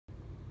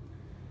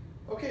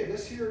Okay,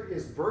 this here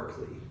is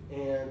Berkely,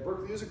 and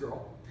Berkely is a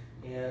girl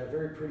and a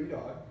very pretty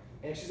dog,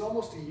 and she's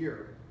almost a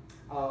year.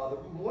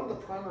 One of the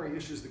primary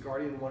issues the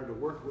guardian wanted to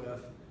work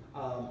with,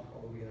 although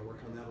we're going to work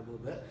on that a little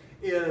bit,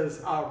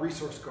 is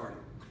resource guarding.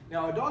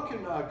 Now, a dog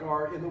can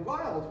guard in the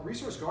wild.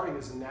 Resource guarding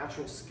is a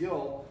natural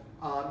skill.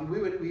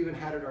 We even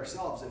had it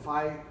ourselves. If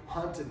I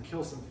hunt and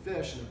kill some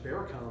fish and a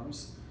bear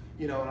comes,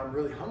 and I'm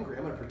really hungry,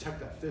 I'm going to protect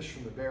that fish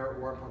from the bear,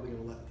 or I'm probably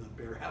going to let the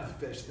bear have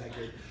the fish that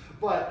good.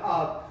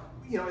 But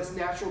it's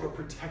natural to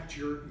protect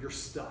your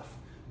stuff.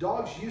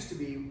 Dogs used to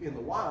be in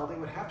the wild, they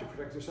would have to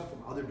protect their stuff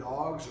from other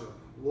dogs or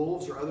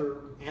wolves or other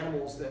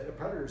animals,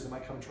 predators that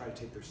might come and try to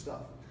take their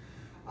stuff.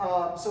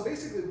 So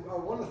basically,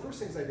 one of the first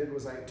things I did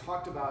was I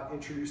talked about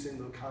introducing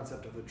the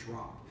concept of a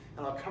drop.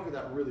 And I'll cover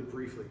that really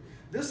briefly.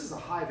 This is a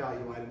high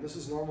value item. This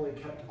is normally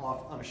kept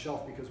off on a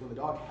shelf because when the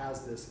dog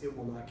has this, it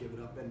will not give it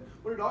up. And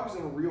when a dog is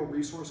in a real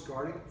resource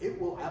guarding, it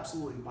will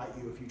absolutely bite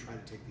you if you try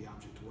to take the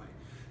object away.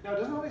 Now, it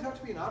doesn't always have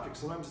to be an object.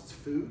 Sometimes it's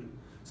food,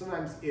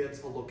 sometimes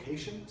it's a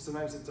location,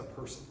 sometimes it's a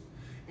person.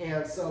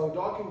 And so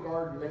dog can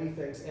guard many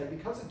things, and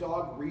because a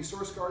dog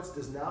resource guards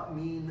does not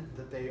mean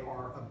that they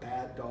are a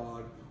bad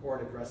dog or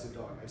an aggressive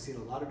dog. I've seen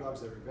a lot of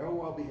dogs that are very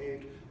well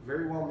behaved,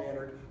 very well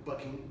mannered, but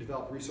can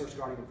develop resource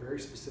guarding in very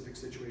specific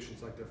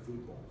situations like their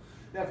food bowl.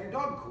 Now, if your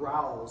dog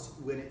growls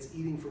when it's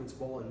eating from its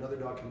bowl and another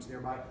dog comes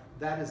nearby,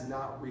 that is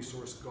not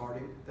resource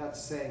guarding.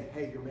 That's saying,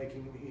 hey, you're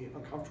making me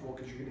uncomfortable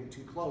because you're getting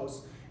too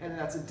close, and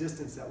that's a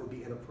distance that would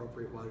be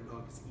inappropriate while your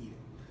dog is eating.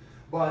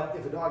 But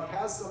if a dog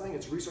has something,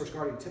 it's resource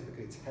guarding.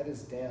 Typically, its head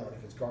is down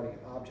if it's guarding an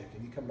object.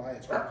 And you come by,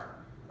 it's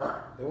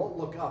they won't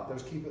look up. They'll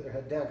just keep their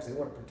head down because they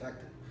want to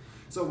protect it.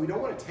 So we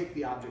don't want to take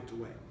the object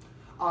away.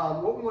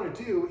 What we want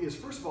to do is,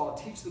 first of all,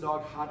 teach the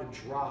dog how to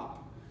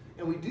drop.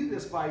 And we do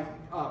this by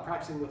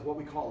practicing with what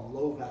we call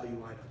low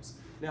value items.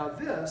 Now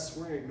this,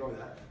 we're going to ignore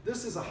that.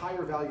 This is a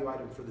higher value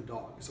item for the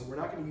dog. So we're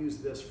not going to use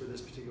this for this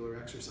particular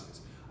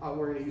exercise.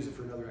 We're going to use it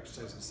for another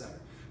exercise instead.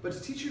 But to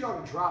teach your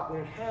dog to drop,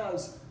 when it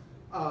has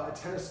a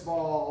tennis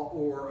ball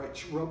or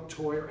a rope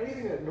toy or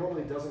anything that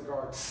normally doesn't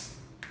guard,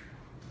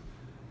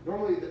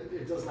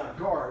 it does not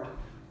guard,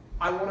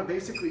 I want to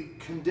basically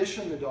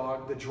condition the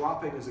dog that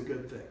dropping is a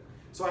good thing.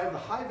 So I have the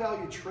high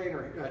value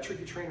trainer,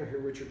 tricky trainer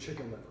here, which are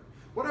chicken liver.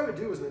 What I would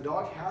do is when the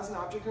dog has an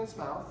object in its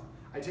mouth,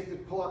 I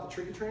pull out the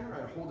tricky trainer,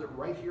 I hold it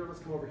right here. Let's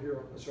come over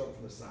here, let's show it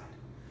from the side.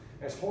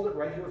 I just hold it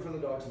right here for the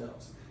dog's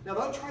nose. Now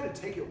they'll try to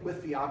take it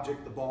with the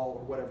object, the ball,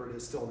 or whatever it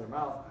is still in their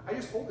mouth. I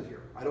just hold it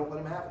here. I don't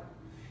let them have it.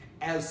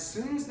 As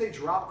soon as they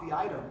drop the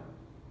item,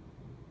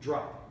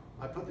 drop.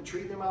 I put the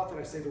treat in their mouth and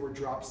I say the word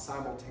drop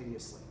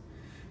simultaneously.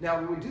 Now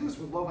when we do this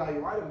with low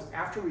value items,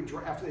 after they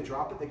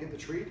drop it, they get the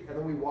treat, and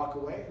then we walk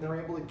away and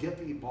they're able to get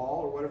the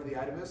ball or whatever the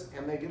item is,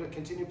 and they get to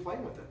continue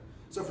playing with it.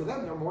 So for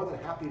them, they're more than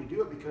happy to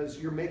do it because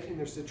you're making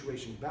their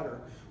situation better,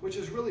 which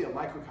is really a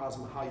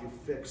microcosm of how you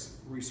fix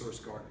resource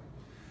guarding.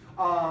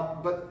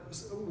 But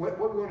what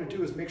we want to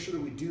do is make sure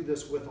that we do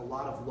this with a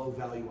lot of low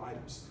value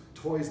items.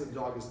 Toys that the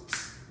dog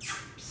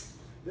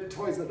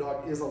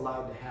is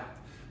allowed to have.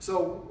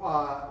 So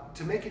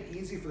to make it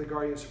easy for the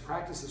guardians to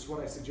practice this,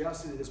 what I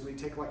suggested is we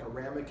take like a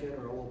ramekin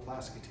or a little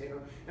plastic container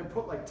and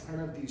put like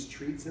 10 of these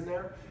treats in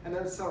there, and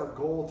then set our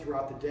goal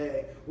throughout the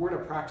day. We're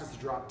going to practice the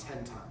drop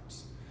 10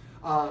 times.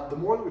 The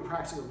more that we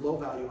practice with low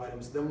value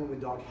items, then when the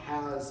dog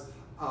has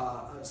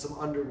some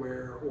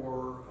underwear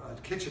or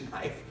a kitchen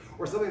knife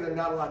or something they're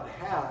not allowed to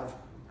have,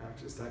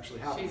 it's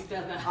actually happened. She's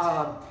done that.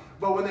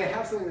 But when they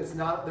have something they're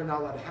not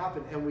allowed to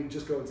happen, and we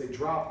just go and say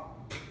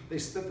drop, they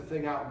spit the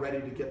thing out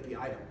ready to get the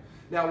item.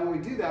 Now when we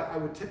do that, I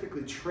would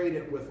typically trade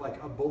it with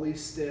like a bully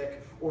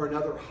stick or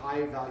another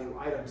high value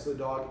item, so the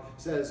dog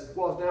says,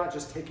 well, they're not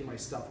just taking my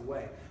stuff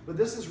away. But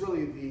this is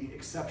really the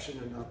exception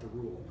and not the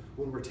rule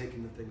when we're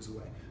taking the things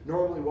away.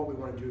 Normally what we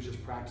want to do is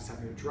just practice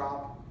having a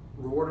drop,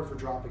 reward her for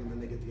dropping, and then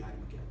they get the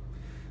item again.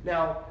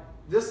 Now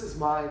this is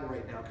mine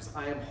right now because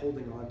I am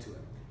holding on to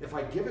it. If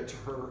I give it to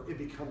her, it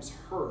becomes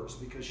hers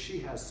because she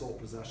has sole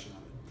possession of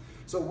it.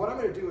 So what I'm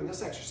going to do in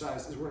this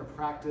exercise is we're going to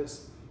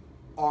practice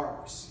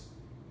ours.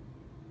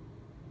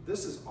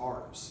 This is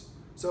ours.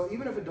 So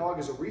even if a dog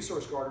is a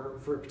resource guarder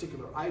for a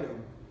particular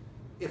item,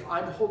 if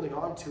I'm holding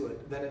on to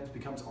it, then it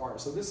becomes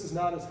ours. So this is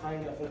not as high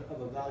enough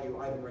of a value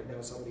item right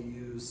now, so I'm going to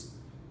use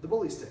the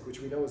bully stick, which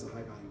we know is a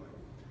high value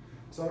item.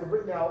 So I'm going to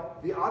bring, now,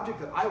 the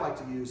object that I like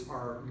to use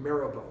are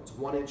marrow bones,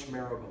 1-inch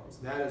marrow bones.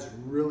 That is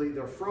really,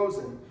 they're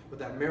frozen, but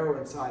that marrow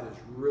inside is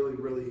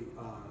really,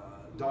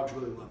 dogs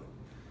really love it.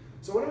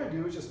 So what I'm going to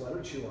do is just let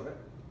her chew on it.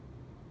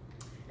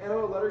 And I'm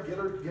going to let her get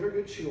her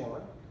good chew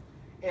on.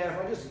 And if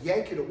I just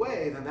yank it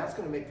away, then that's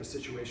going to make the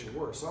situation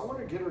worse. So I want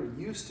to get her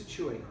used to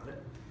chewing on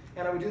it.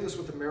 And I would do this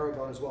with the marrow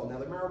bone as well. Now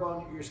the marrow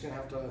bone, you're just going to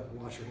have to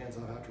wash your hands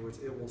off afterwards.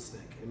 It will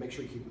stink. And make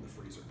sure you keep it in the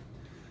freezer.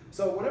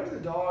 So whenever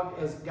the dog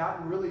has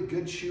gotten really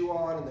good chew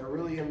on and they're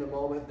really in the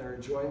moment, they're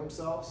enjoying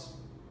themselves,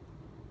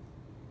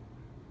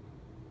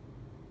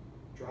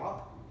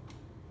 drop.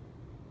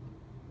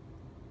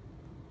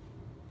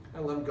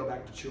 And let them go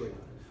back to chewing on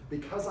it.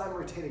 Because I'm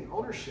retaining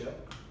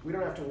ownership, we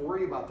don't have to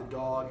worry about the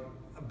dog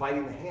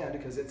biting the hand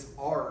because it's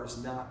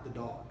ours, not the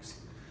dog's.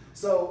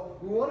 So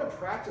we want to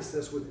practice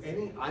this with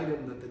any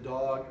item that the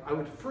dog, I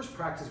would first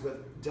practice with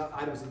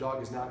items the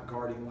dog is not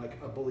guarding, like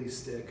a bully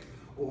stick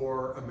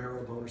or a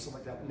marrow bone or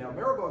something like that. Now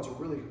marrow bones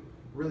are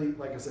really,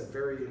 like I said,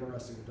 very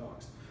interesting to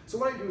dogs. So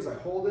what I do is I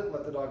hold it,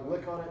 let the dog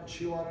lick on it,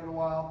 chew on it a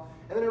while,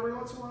 and then every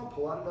once in a while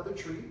pull out another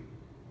treat,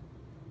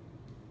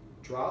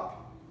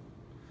 drop.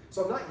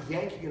 So I'm not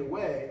yanking it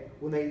away.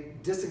 When they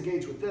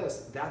disengage with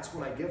this, that's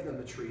when I give them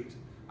the treat.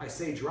 I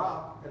say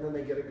drop, and then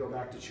they get to go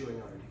back to chewing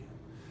on it again.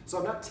 So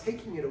I'm not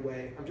taking it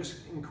away, I'm just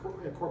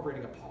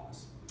incorporating a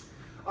pause.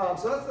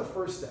 So that's the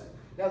first step.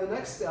 Now the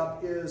next step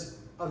is,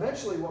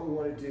 eventually what we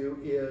want to do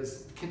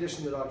is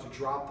condition the dog to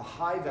drop the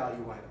high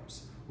value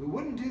items. We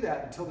wouldn't do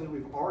that until then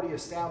we've already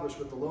established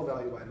with the low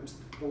value items,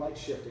 the light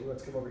shifting.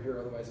 Let's come over here,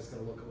 otherwise it's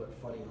going to look a bit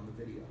funny on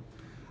the video.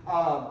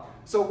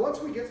 So once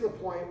we get to the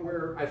point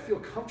where I feel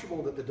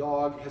comfortable that the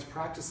dog has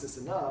practiced this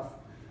enough,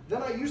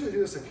 then I usually do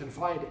this in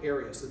confined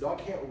areas, so the dog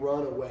can't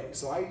run away.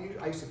 So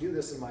I used to do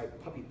this in my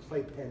puppy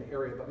playpen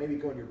area, but maybe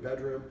go in your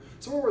bedroom,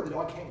 somewhere where the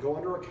dog can't go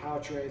under a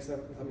couch or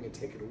anything and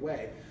take it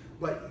away,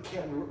 but you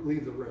can't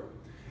leave the room.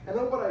 And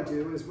then what I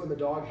do is when the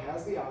dog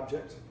has the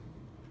object,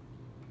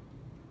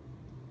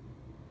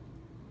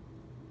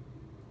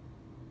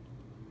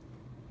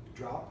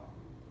 drop,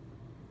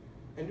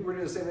 and we're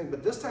doing the same thing,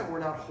 but this time we're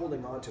not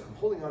holding on to it. I'm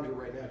holding on to it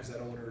right now because I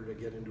don't want her to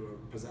get into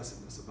a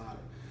possessiveness about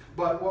it.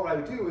 But what I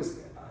would do is,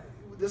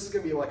 this is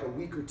going to be like a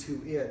week or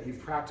two in,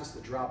 you've practiced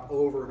the drop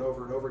over and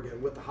over and over again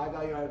with the high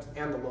value items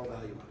and the low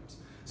value items.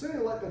 So you're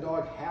going to let the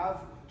dog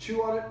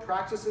chew on it,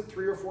 practice it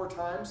 3 or 4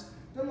 times,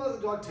 then let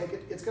the dog take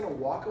it. It's going to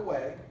walk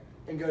away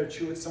and go to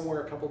chew it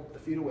somewhere a couple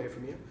of feet away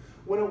from you.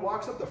 When it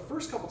walks up the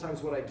first couple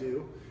times, what I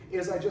do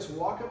is I just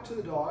walk up to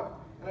the dog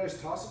and I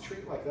just toss a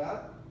treat like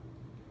that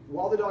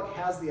while the dog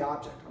has the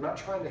object. I'm not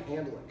trying to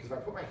handle it, because if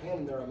I put my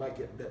hand in there, I might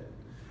get bitten.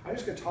 I'm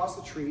just going to toss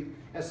the treat.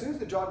 As soon as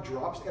the dog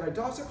drops, and I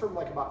toss it from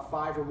like about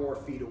 5 or more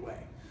feet away,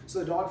 so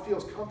the dog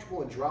feels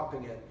comfortable in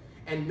dropping it,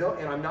 and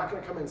I'm not going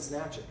to come in and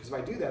snatch it, because if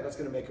I do that, that's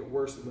going to make it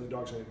worse, and the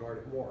dog's going to guard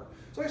it more.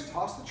 So I just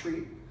toss the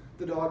treat,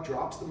 the dog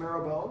drops the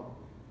marrow bone,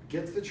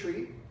 gets the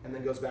treat, and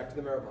then goes back to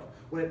the marrow bone.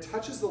 When it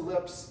touches the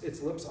lips,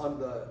 its lips on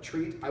the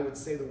treat, I would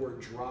say the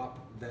word drop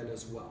then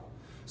as well.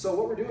 So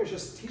what we're doing is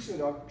just teaching the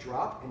dog,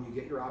 drop, and you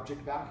get your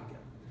object back again.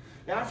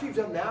 Now after you've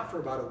done that for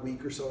about a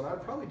week or so, and I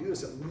would probably do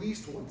this at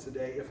least once a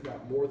day, if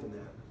not more than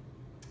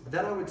that,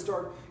 then I would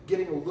start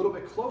getting a little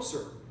bit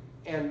closer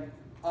and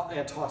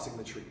tossing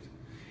the treat.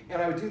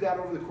 And I would do that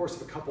over the course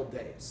of a couple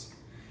days.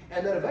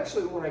 And then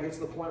eventually when I get to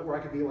the point where I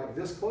could be like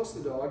this close to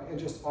the dog and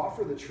just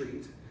offer the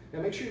treat,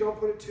 now make sure you don't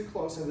put it too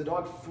close, and if the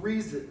dog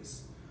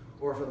freezes,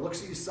 or if it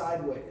looks at you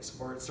sideways,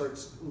 or it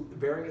starts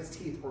baring its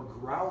teeth or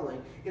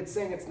growling, it's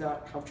saying it's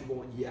not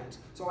comfortable yet.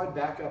 So I'd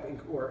back up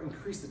or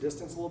increase the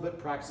distance a little bit,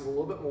 practice it a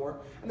little bit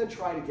more, and then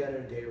try it again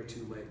in a day or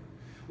 2 later.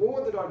 What we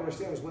want the dog to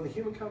understand is when the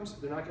human comes,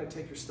 they're not going to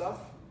take your stuff,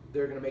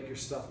 they're going to make your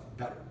stuff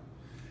better.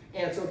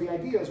 And so the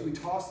idea is we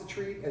toss the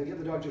treat and get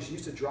the dog just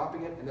used to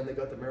dropping it, and then they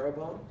got the marrow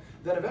bone.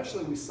 Then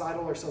eventually we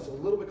sidle ourselves a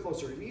little bit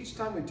closer. Each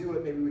time we do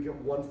it, maybe we get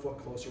 1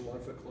 foot closer, 1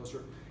 foot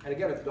closer. And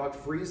again, if the dog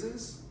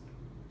freezes,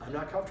 I'm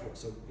not comfortable,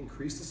 so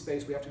increase the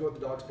space. We have to go at the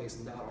dog's pace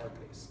and not our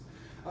pace.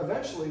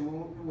 Eventually,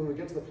 when we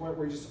get to the point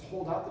where you just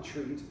hold out the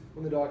treat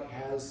when the dog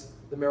has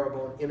the marrow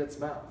bone in its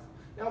mouth.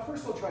 Now,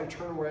 first they'll try to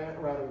turn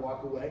around and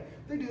walk away.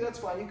 If they do, that's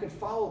fine. You can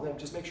follow them.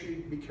 Just make sure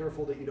you be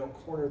careful that you don't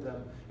corner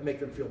them and make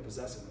them feel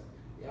possessive.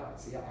 Yeah,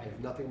 see, I have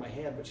nothing in my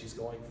hand, but she's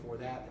going for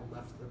that and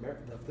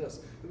left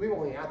this. We were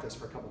only at this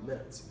for a couple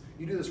minutes.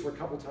 You do this for a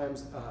couple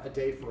times a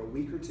day for a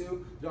week or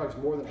 2, the dog's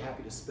more than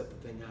happy to spit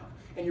the thing out.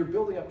 And you're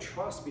building up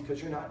trust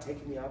because you're not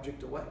taking the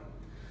object away.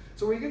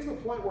 So when you get to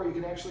the point where you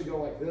can actually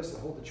go like this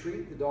and hold the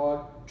treat, the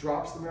dog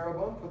drops the marrow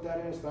bone, put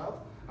that in his mouth,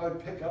 I would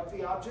pick up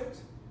the object.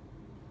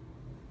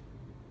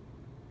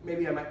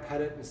 Maybe I might pet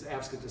it and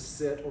ask it to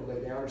sit or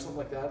lay down or something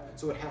like that,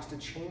 so it has to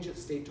change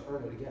its state to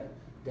earn it again.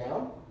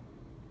 Down.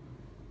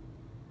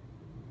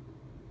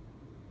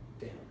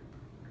 Down.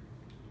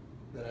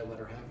 Then I let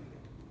her have it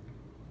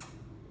again.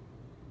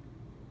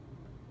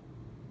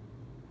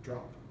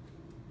 Drop.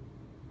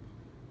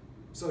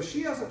 So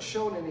she hasn't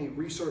shown any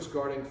resource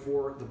guarding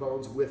for the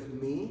bones with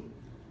me.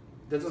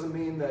 That doesn't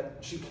mean that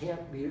she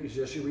can't be.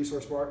 Does she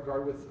resource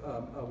guard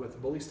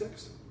with bully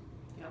sticks?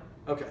 Yeah.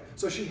 Okay,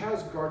 so she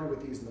has guarded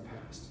with these in the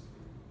past.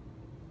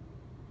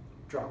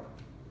 Drop.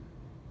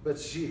 But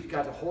she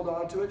got to hold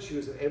on to it. She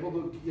was able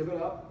to give it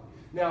up.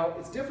 Now,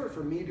 it's different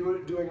for me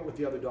doing it with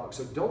the other dog.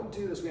 So don't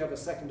do this. We have a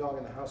second dog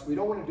in the house. We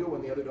don't want to do it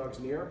when the other dog's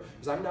near,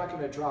 because I'm not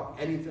going to drop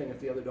anything if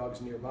the other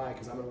dog's nearby,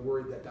 because I'm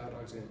worried that that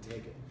dog's going to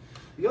take it.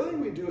 The other thing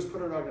we do is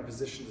put our dog in a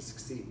position to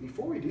succeed.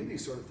 Before we do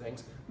these sort of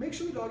things, make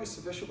sure the dog is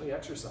sufficiently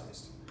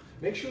exercised.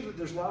 Make sure that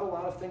there's not a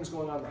lot of things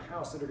going on in the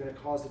house that are going to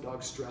cause the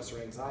dog stress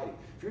or anxiety.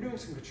 If you're doing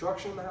some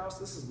construction in the house,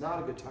 this is not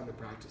a good time to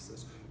practice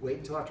this. Wait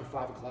until after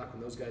 5 o'clock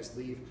when those guys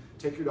leave.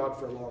 Take your dog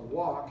for a long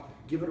walk,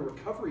 give it a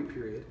recovery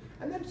period,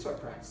 and then start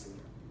practicing it.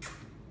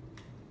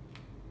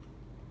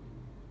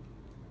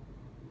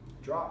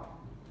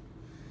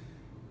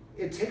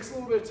 It takes a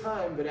little bit of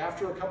time, but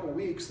after a couple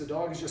weeks, the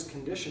dog is just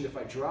conditioned. If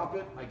I drop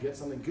it, I get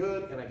something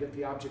good, and I get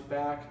the object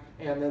back,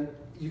 and then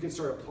you can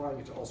start applying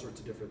it to all sorts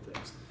of different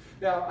things.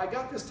 Now, I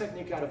got this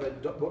technique out of a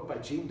book by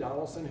Gene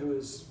Donaldson, who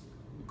is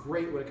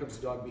great when it comes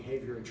to dog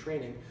behavior and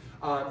training.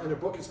 And the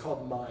book is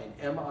called Mine,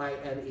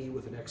 M-I-N-E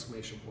with an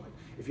exclamation point.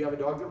 If you have a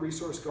dog that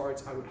resource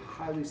guards, I would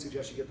highly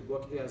suggest you get the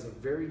book. It has a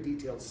very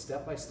detailed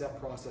step-by-step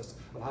process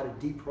of how to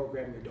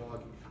deprogram your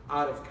dog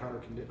out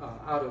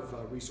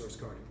of resource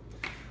guarding.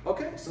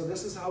 Okay, so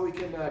this is how we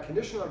can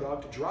condition our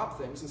dog to drop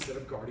things instead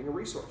of guarding a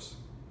resource.